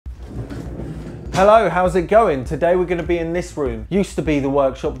Hello, how's it going? Today we're going to be in this room. Used to be the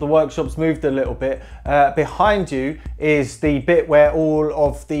workshop's moved a little bit. Behind you is the bit where all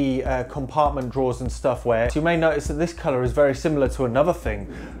of the compartment drawers and stuff were. So you may notice that this colour is very similar to another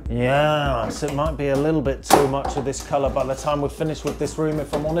thing. Yeah, so it might be a little bit too much of this colour by the time we're finished with this room,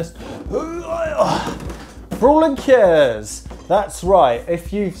 if I'm honest. Bruel and Kjaer's. That's right,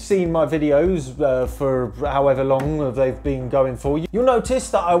 if you've seen my videos for however long they've been going for, you'll notice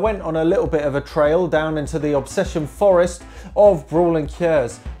that I went on a little bit of a trail down into the obsession forest of Bruel and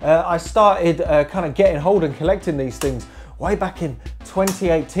Kjaer's. I started kind of getting hold and collecting these things way back in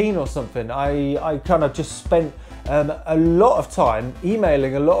 2018 or something. I kind of just spent a lot of time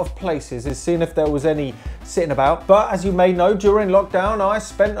emailing a lot of places and seeing if there was any sitting about. But as you may know, during lockdown, I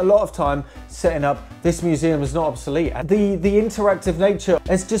spent a lot of time setting up. This museum is not obsolete. The interactive nature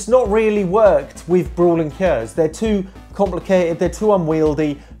has just not really worked with Bruel and Kjaer's. They're too complicated, they're too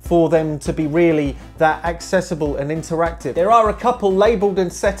unwieldy for them to be really that accessible and interactive. There are a couple labelled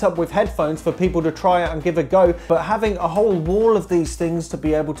and set up with headphones for people to try out and give a go, but having a whole wall of these things to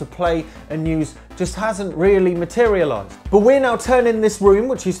be able to play and use just hasn't really materialised. But we're now turning this room,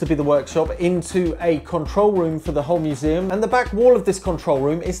 which used to be the workshop, into a control room for the whole museum, and the back wall of this control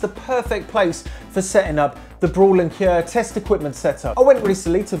room is the perfect place for setting up the Bruel and Kjaer test equipment setup. I went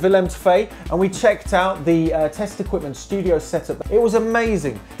recently to Willem Tvee and we checked out the test equipment studio setup. It was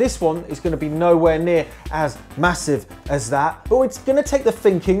amazing. This one is going to be nowhere near as massive as that, but it's going to take the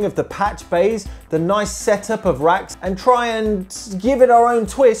thinking of the patch bays, the nice setup of racks, and try and give it our own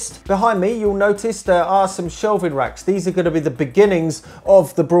twist. Behind me, you'll notice there are some shelving racks. These are going to be the beginnings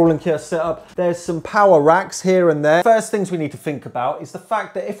of the Bruel and Kjaer setup. There's some power racks here and there. First things we need to think about is the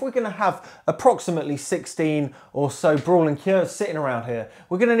fact that if we're going to have approximately 16 or so Bruel and Kjaer sitting around here,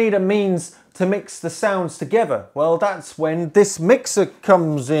 we're going to need a means to mix the sounds together. Well, that's when this mixer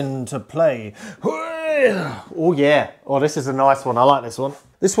comes into play. Oh yeah, oh this is a nice one, I like this one.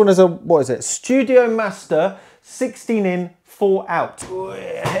 This one is a, what is it, Studio Master 16 in 4 out.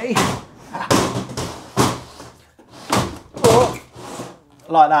 Hey.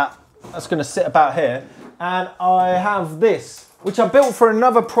 Like that, that's going to sit about here. And I have this, which I built for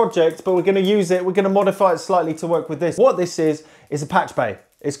another project, but we're going to use it, we're going to modify it slightly to work with this. What this is a patch bay.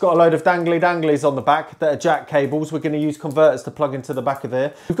 It's got a load of danglies on the back that are jack cables. We're going to use converters to plug into the back of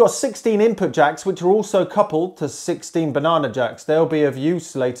there. We've got 16 input jacks, which are also coupled to 16 banana jacks. They'll be of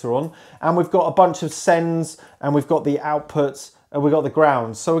use later on. And we've got a bunch of sends, and we've got the outputs, and we've got the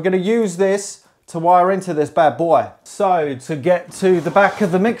grounds. So we're going to use this to wire into this bad boy. So to get to the back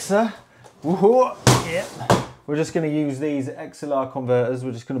of the mixer, yeah, we're just going to use these XLR converters.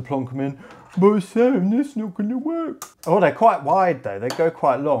 We're just going to plonk them in. But Sam, that's not going to work. Oh, they're quite wide though. They go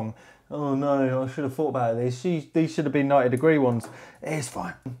quite long. Oh no, I should have thought about this. These should have been 90-degree ones. It's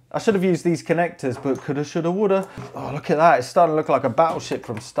fine. I should have used these connectors, but coulda, shoulda, woulda. Oh, look at that. It's starting to look like a battleship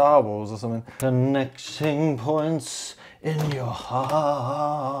from Star Wars or something. Connecting points in your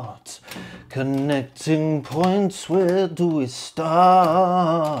heart. Connecting points, where do we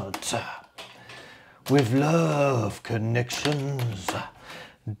start? With love connections.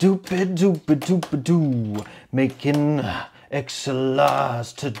 Doopy-doopy-doopy-doo, making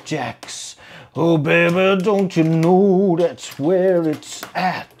XLRs to jacks. Oh baby, don't you know that's where it's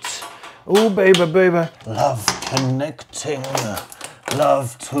at? Oh baby, baby, love connecting,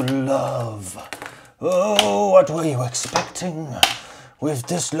 love to love. Oh, what were you expecting with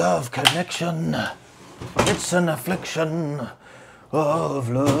this love connection? It's an affliction of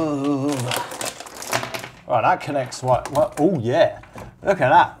love. Right, that connects what? Oh yeah, look at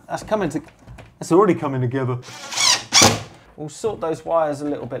that. That's already coming together. We'll sort those wires a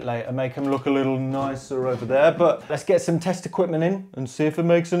little bit later, make them look a little nicer over there. But let's get some test equipment in and see if it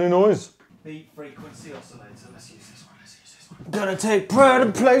makes any noise. Beat frequency oscillator. Let's use this one. Gonna take pride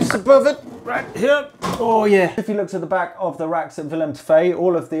and place above it, right here. Oh yeah. If you look to the back of the racks at Willem Tvee,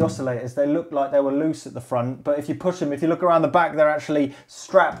 all of the oscillators, they look like they were loose at the front, but if you push them, if you look around the back, they're actually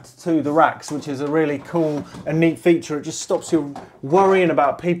strapped to the racks, which is a really cool and neat feature. It just stops you worrying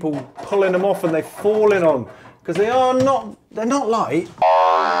about people pulling them off and they falling on, because they're not light.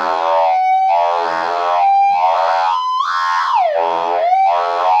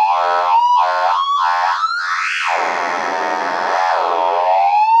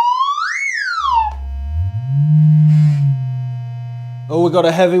 Oh, we've got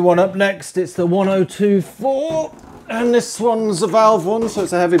a heavy one up next. It's the 1024, and this one's a valve one, so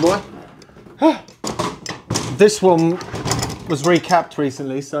it's a heavy boy. This one was recapped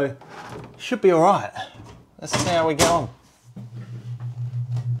recently, so should be all right. Let's see how we get on.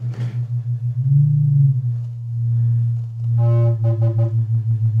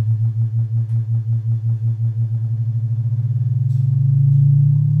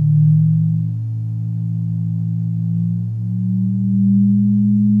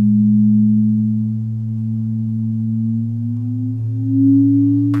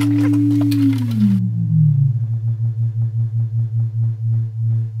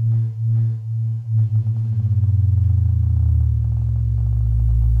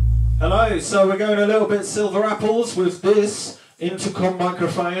 go. So we're going a little bit silver apples with this intercom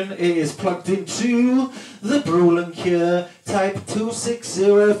microphone. It is plugged into the Bruel & Kjaer Type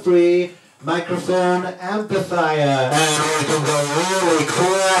 2603 microphone amplifier. And we can go really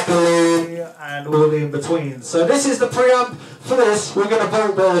crackly and all in between. So this is the preamp for this. We're going to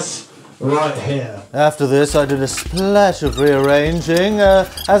bolt this right here. After this, I did a splash of rearranging.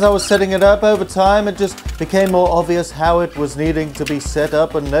 As I was setting it up over time, it just became more obvious how it was needing to be set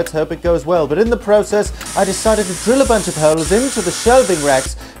up, and let's hope it goes well. But in the process, I decided to drill a bunch of holes into the shelving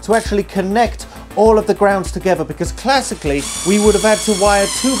racks to actually connect all of the grounds together, because classically we would have had to wire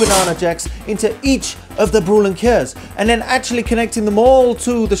 2 banana jacks into each of the Bruel & Kjaers, and then actually connecting them all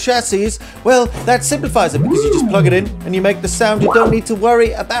to the chassis, well, that simplifies it, because you just plug it in and you make the sound. You don't need to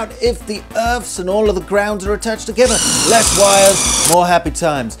worry about if the earths and all of the grounds are attached together. Less wires, more happy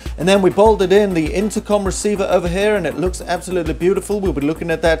times. And then we bolted in the intercom receiver over here, and it looks absolutely beautiful. We'll be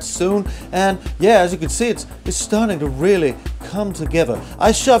looking at that soon, and yeah, as you can see, it's starting to really come together.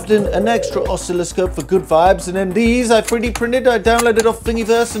 I shoved in an extra oscilloscope for good vibes, and then these I 3D printed. I downloaded off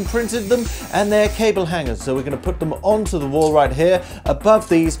Thingiverse and printed them, and they're cable hangers, so we're going to put them onto the wall right here. Above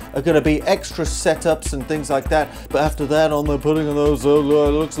these are going to be extra setups and things like that, but after that, on the putting of those, it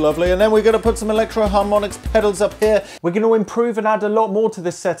looks lovely. And then we're going to put some electro harmonics pedals up here. We're going to improve and add a lot more to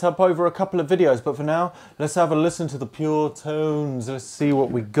this setup over a couple of videos, but for now, let's have a listen to the pure tones. Let's see what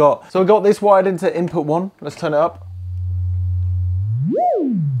we got. So we got this wired into input 1. Let's turn it up.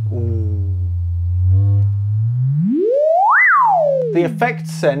 The effect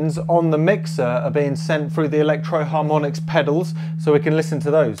sends on the mixer are being sent through the electro harmonics pedals, so we can listen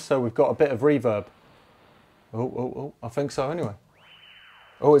to those. So we've got a bit of reverb. Oh, I think so anyway.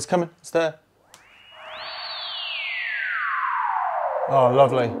 Oh, it's coming, it's there. Oh,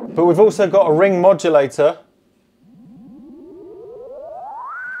 lovely. But we've also got a ring modulator.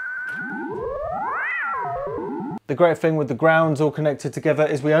 The great thing with the grounds all connected together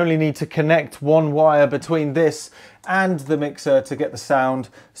is we only need to connect 1 wire between this and the mixer to get the sound,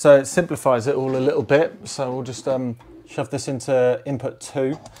 so it simplifies it all a little bit. So we'll just shove this into input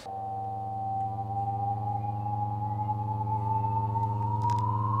 2.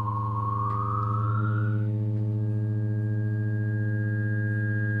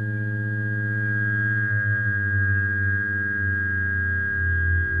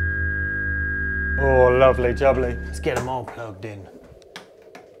 Oh, lovely jubbly. Let's get them all plugged in.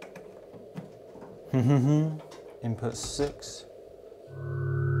 Input 6.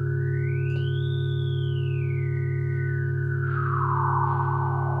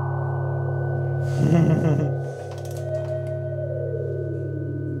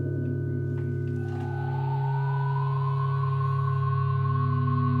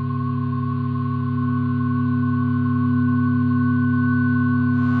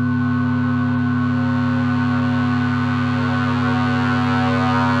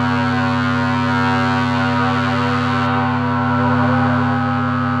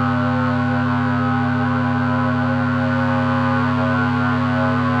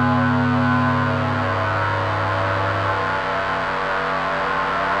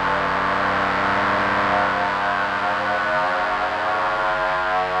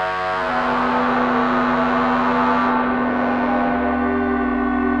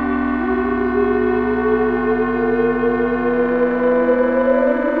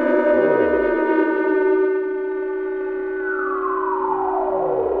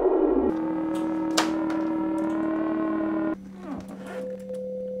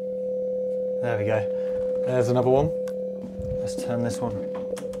 There we go. There's another one. Let's turn this one.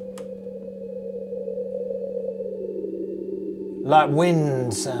 Like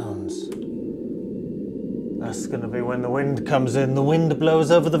wind sounds. That's going to be when the wind comes in. The wind blows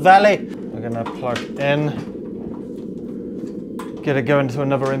over the valley. We're going to plug in. Get it going to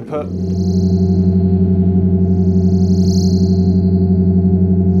another input.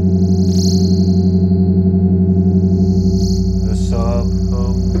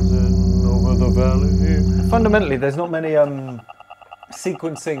 Fundamentally, there's not many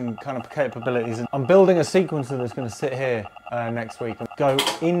sequencing kind of capabilities. I'm building a sequencer that's going to sit here next week and go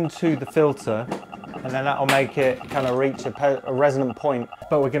into the filter, and then that'll make it kind of reach a resonant point.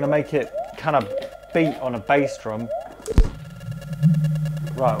 But we're going to make it kind of beat on a bass drum.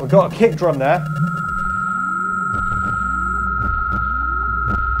 Right, we've got a kick drum there.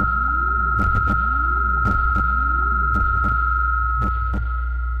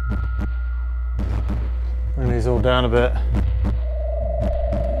 These all down a bit.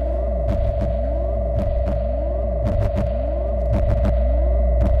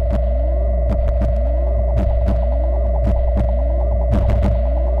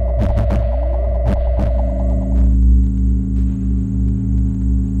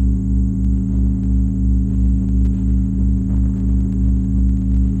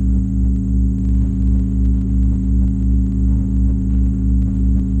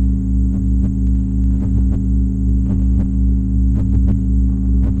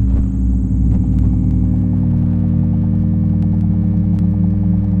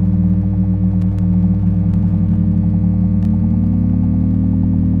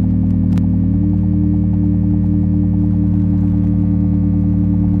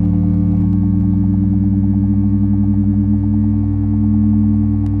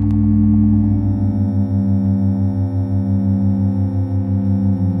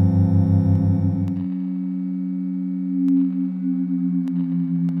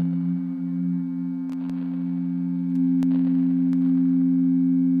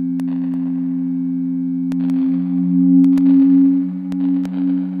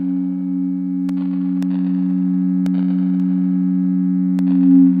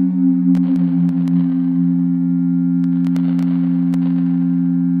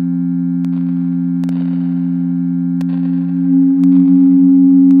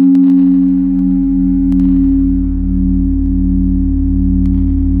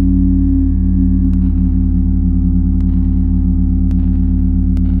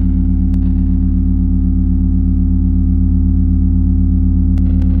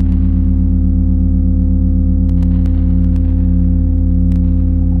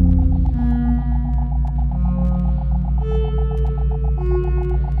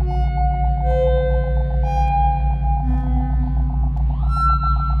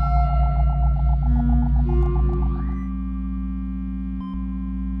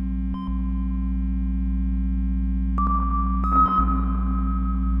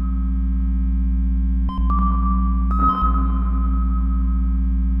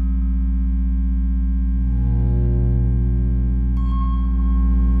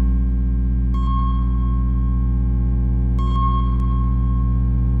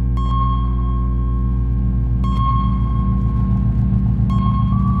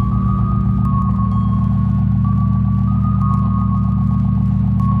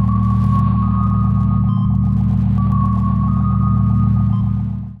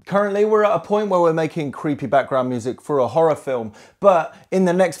 Currently, we're at a point where we're making creepy background music for a horror film, but in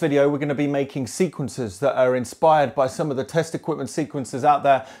the next video, we're going to be making sequences that are inspired by some of the test equipment sequences out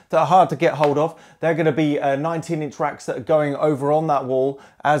there that are hard to get hold of. They're going to be 19-inch racks that are going over on that wall,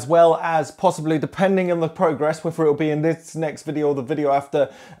 as well as possibly, depending on the progress, whether it'll be in this next video or the video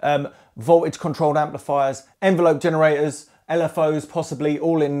after, voltage controlled amplifiers, envelope generators, LFOs, possibly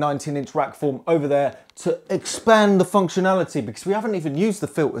all in 19-inch rack form over there to expand the functionality, because we haven't even used the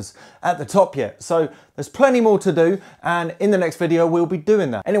filters at the top yet. So there's plenty more to do, and in the next video we'll be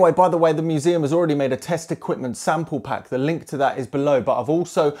doing that. Anyway, by the way, the museum has already made a test equipment sample pack. The link to that is below, but I've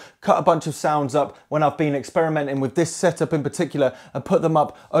also cut a bunch of sounds up when I've been experimenting with this setup in particular and put them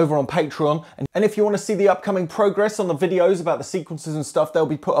up over on Patreon. And if you want to see the upcoming progress on the videos about the sequences and stuff, they'll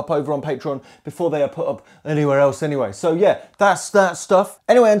be put up over on Patreon before they are put up anywhere else anyway. So yeah, that's that stuff.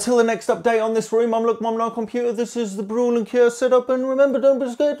 Anyway, until the next update on this room, I'm Look Mum No Computer. This is the Bruel and Kjaer setup, and remember, don't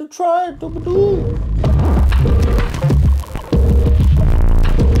be scared to try it.